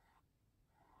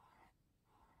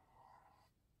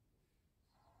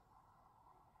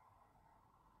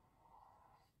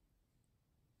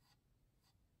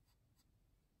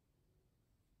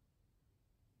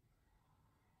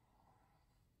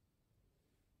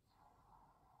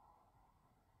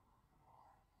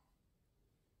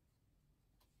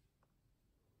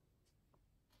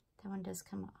 That one does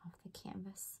come off the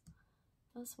canvas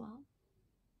as well.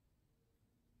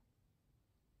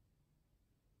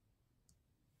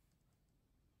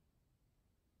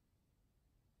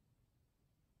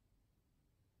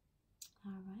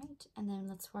 All right, and then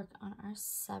let's work on our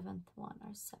seventh one.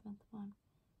 So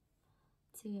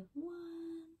we have 1,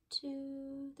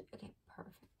 2, 3. Okay,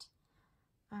 perfect.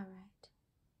 All right.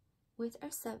 With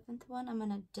our seventh one, I'm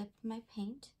gonna dip my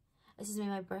paint. This is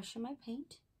my brush and my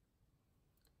paint.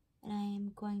 And I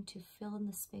am going to fill in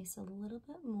the space a little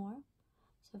bit more.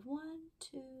 So So 1,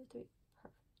 2, 3,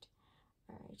 perfect.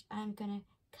 All right, I'm gonna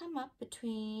come up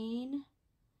between,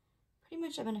 pretty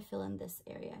much I'm gonna fill in this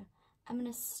area. I'm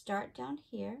gonna start down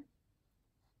here.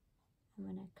 I'm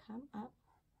gonna come up.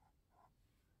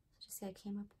 So just see I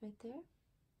came up right there.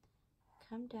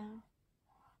 Come down.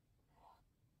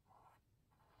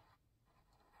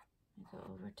 And go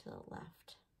over to the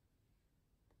left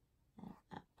and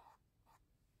up.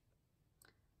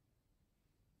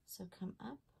 So come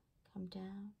up, come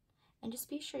down, and just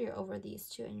be sure you're over these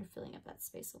two and you're filling up that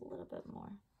space a little bit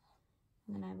more.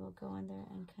 And then I will go in there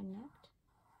and connect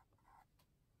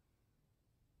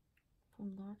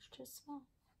from large to small.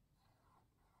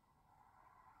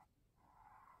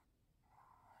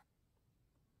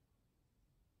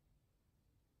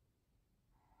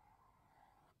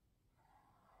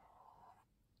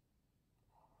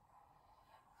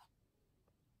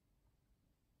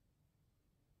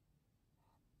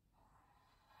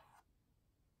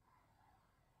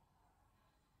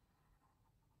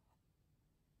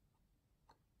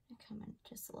 Come in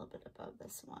just a little bit above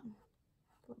this one,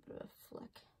 a little bit of a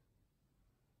flick.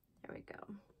 There we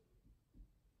go.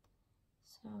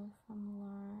 So from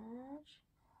large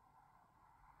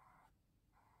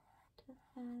to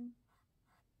thin,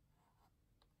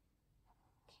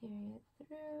 carry it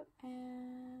through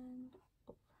and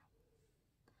over.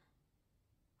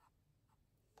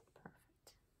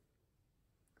 Perfect.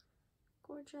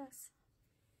 Gorgeous.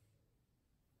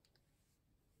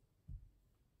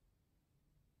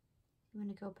 You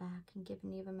want to go back and give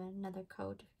even another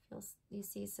coat if you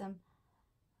see some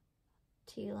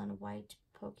teal and white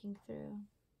poking through.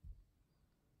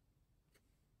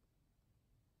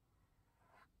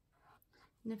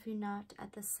 And if you're not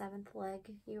at the 7th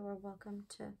leg, you are welcome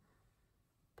to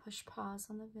push pause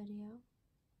on the video.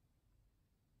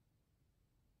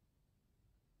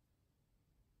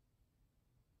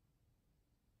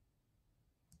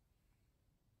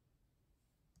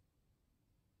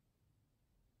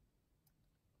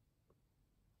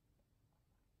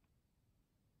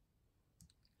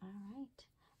 All right.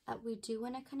 We do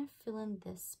want to kind of fill in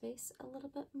this space a little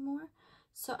bit more.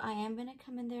 So I am going to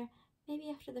come in there maybe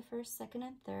after the 1st, 2nd,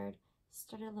 and 3rd,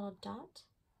 start a little dot,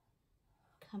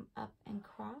 come up and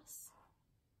cross,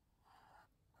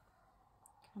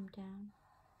 come down,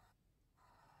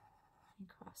 and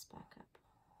cross back up,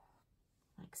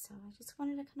 like so. I just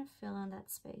wanted to kind of fill in that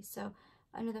space. So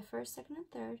under the 1st, 2nd,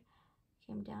 and 3rd,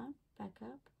 came down, back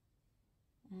up,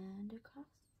 and across.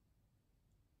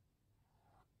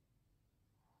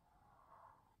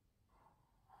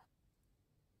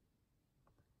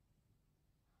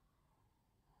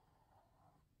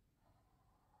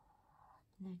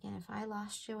 And again, if I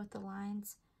lost you with the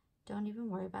lines, don't even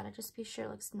worry about it. Just be sure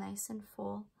it looks nice and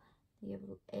full. You have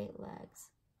 8 legs.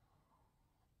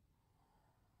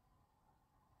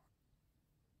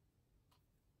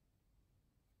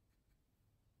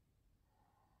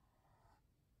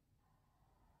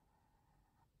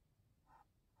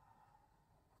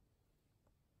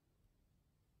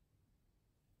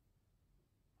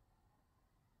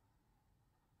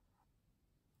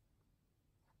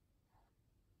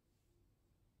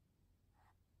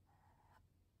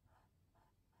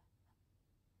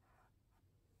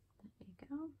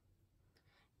 Go.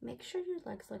 Make sure your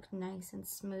legs look nice and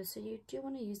smooth. So you do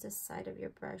want to use the side of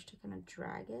your brush to kind of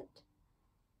drag it.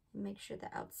 And make sure the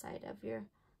outside of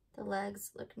the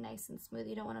legs look nice and smooth.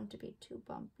 You don't want them to be too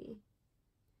bumpy.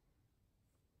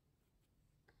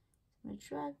 So I'm going to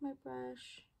drag my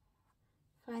brush,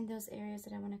 find those areas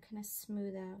that I want to kind of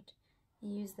smooth out,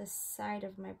 and use the side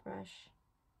of my brush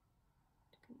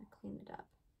to kind of clean it up.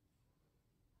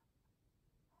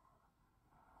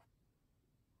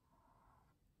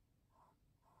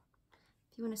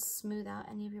 If you want to smooth out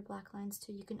any of your black lines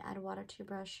too, you can add water to your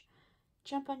brush.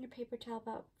 Jump on your paper towel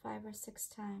about 5 or 6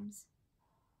 times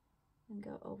and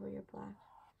go over your black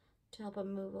to help it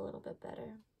move a little bit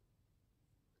better.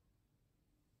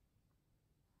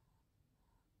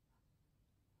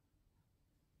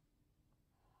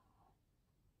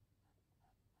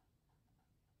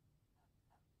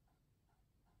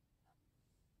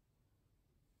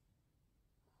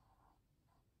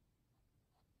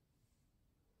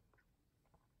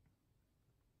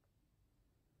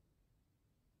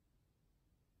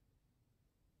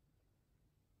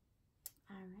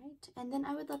 Alright, and then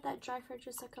I would let that dry for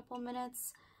just a couple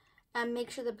minutes and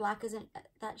make sure the black isn't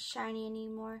that shiny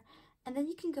anymore. And then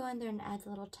you can go in there and add the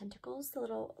little tentacles, the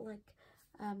little we're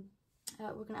going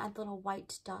to add little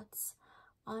white dots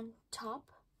on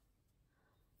top.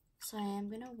 So I am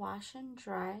going to wash and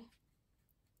dry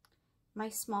my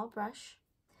small brush,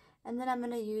 and then I'm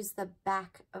going to use the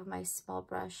back of my small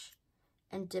brush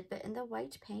and dip it in the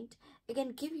white paint.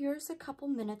 Again, give yours a couple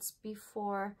minutes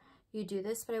before you do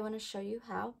this, but I want to show you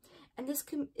how. And this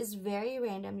is very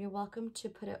random. You're welcome to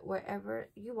put it wherever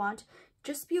you want.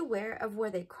 Just be aware of where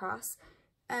they cross,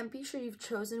 and be sure you've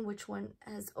chosen which one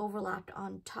has overlapped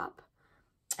on top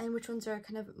and which ones are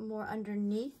kind of more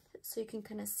underneath, so you can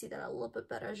kind of see that a little bit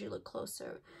better as you look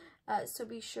closer. So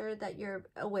be sure that you're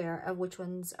aware of which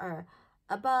ones are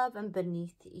above and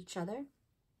beneath each other.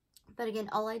 But again,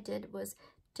 all I did was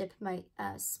dip my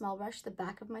small brush, the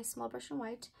back of my small brush in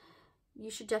white. You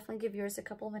should definitely give yours a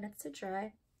couple minutes to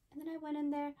dry. And then I went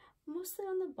in there mostly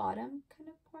on the bottom kind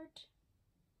of part.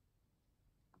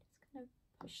 Just kind of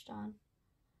pushed on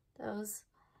those.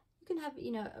 You can have,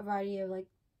 you know, a variety of like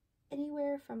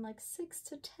anywhere from like 6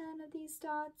 to 10 of these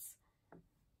dots.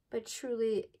 But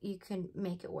truly, you can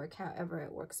make it work however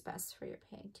it works best for your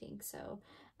painting. So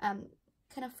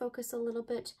kind of focus a little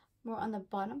bit more on the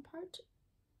bottom part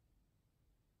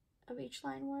of each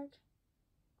line work.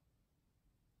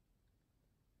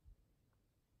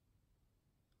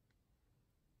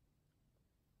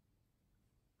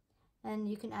 And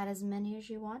you can add as many as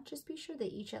you want. Just be sure they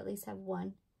each at least have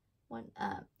one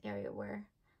area where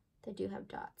they do have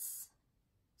dots.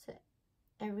 So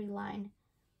every line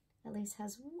at least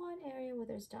has one area where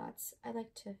there's dots. I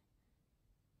like to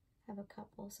have a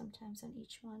couple sometimes on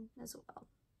each one as well.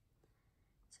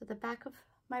 So the back of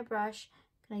my brush,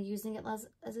 kind of using it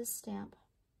as a stamp,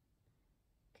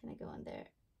 kind of go in there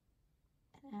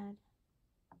and add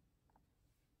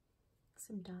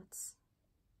some dots.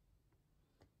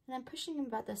 And I'm pushing them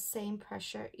about the same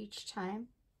pressure each time,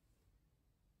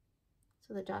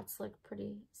 so the dots look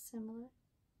pretty similar.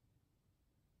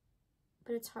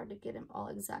 But it's hard to get them all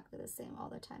exactly the same all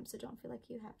the time, so don't feel like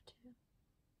you have to.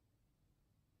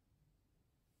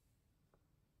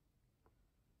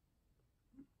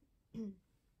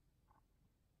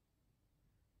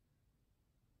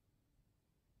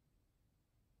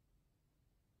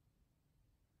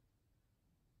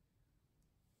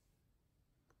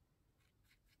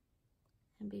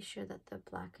 And be sure that the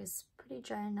black is pretty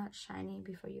dry and not shiny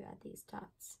before you add these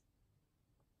dots.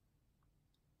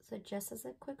 So just as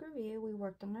a quick review, we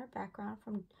worked on our background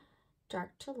from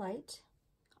dark to light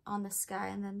on the sky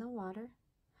and then the water.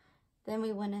 Then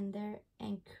we went in there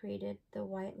and created the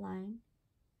white line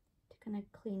to kind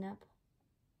of clean up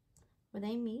where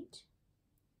they meet.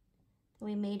 Then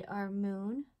we made our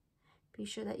moon. Be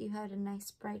sure that you had a nice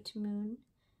bright moon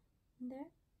in there.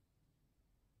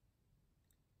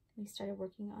 We started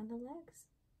working on the legs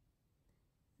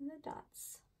and the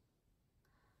dots,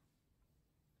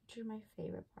 which is my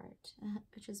favorite part. There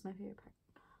you go.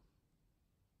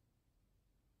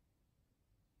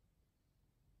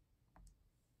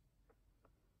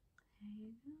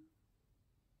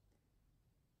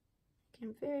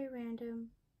 Again, very random.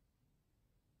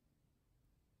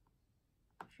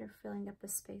 If you're filling up the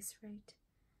space right.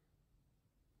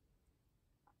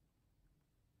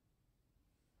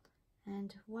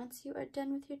 And once you are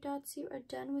done with your dots, you are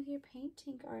done with your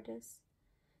painting, artist.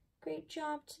 Great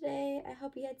job today. I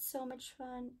hope you had so much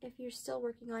fun. If you're still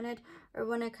working on it or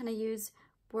want to kind of use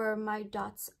where my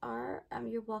dots are,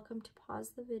 you're welcome to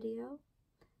pause the video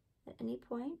at any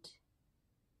point.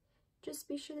 Just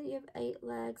be sure that you have 8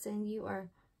 legs and you are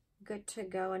good to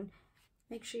go, and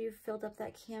make sure you've filled up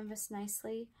that canvas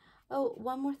nicely. Oh,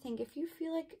 one more thing. If you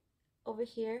feel like over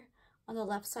here on the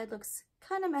left side looks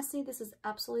kind of messy, this is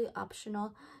absolutely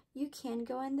optional. You can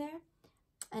go in there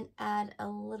and add a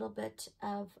little bit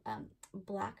of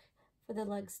black for the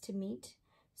legs to meet.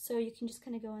 So you can just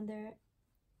kind of go in there a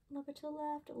little bit to the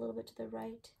left, a little bit to the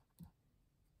right,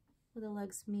 where the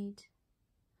legs meet.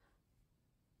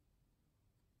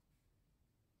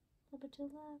 A little bit to the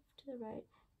left, to the right.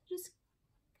 Just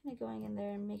kind of going in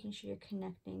there and making sure you're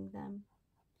connecting them.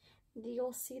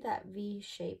 You'll see that V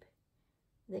shape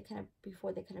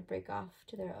before they kind of break off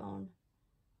to their own.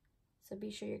 So be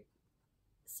sure you're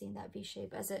seeing that V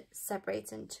shape as it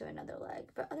separates into another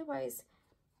leg. But otherwise,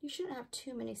 you shouldn't have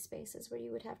too many spaces where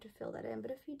you would have to fill that in.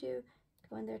 But if you do,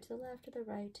 go in there to the left or the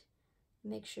right.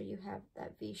 Make sure you have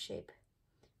that V shape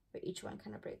where each one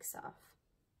kind of breaks off.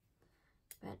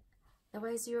 But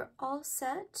otherwise, you're all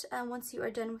set. Once you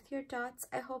are done with your dots,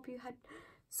 I hope you had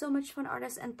so much fun,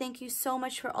 artists, and thank you so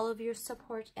much for all of your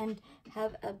support, and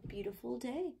have a beautiful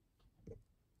day.